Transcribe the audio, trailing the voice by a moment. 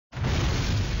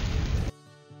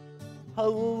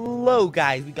Hello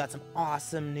guys, we got some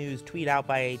awesome news. Tweet out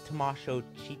by Tomasho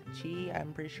Chichi,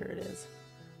 I'm pretty sure it is.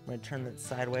 I'm gonna turn that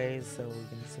sideways so we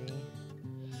can see.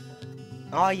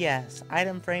 Oh yes,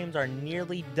 item frames are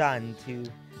nearly done to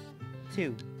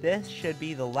 2. This should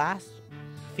be the last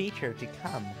feature to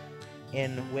come,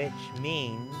 in which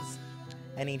means,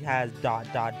 and he has ...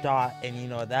 and you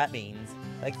know what that means.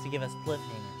 Likes to give us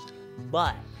cliffhangers.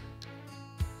 But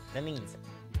that means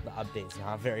the update's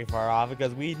not very far off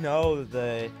because we know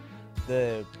the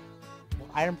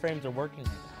item frames are working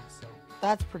right now, so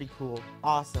that's pretty cool.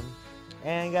 Awesome.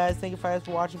 And guys, thank you guys for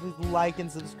watching. Please like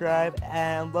and subscribe,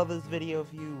 and love this video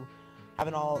if you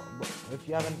haven't love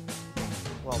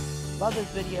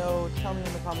this video. Tell me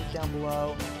in the comments down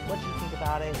below what you think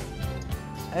about it,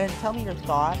 and tell me your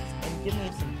thoughts, and give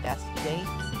me some best dates,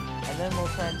 and then we'll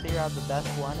try and figure out the best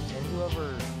one, and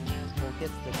whoever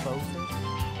gets the closest,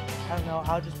 I don't know,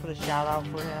 I'll just put a shout out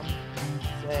for him.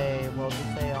 Just say on my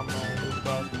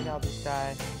Facebook, check out this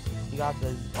guy. He got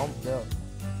the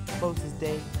closest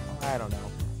date. I don't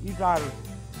know. You gotta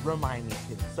remind me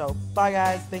too. So, bye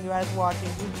guys. Thank you guys for watching.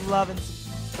 Please love and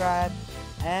subscribe.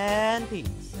 And peace.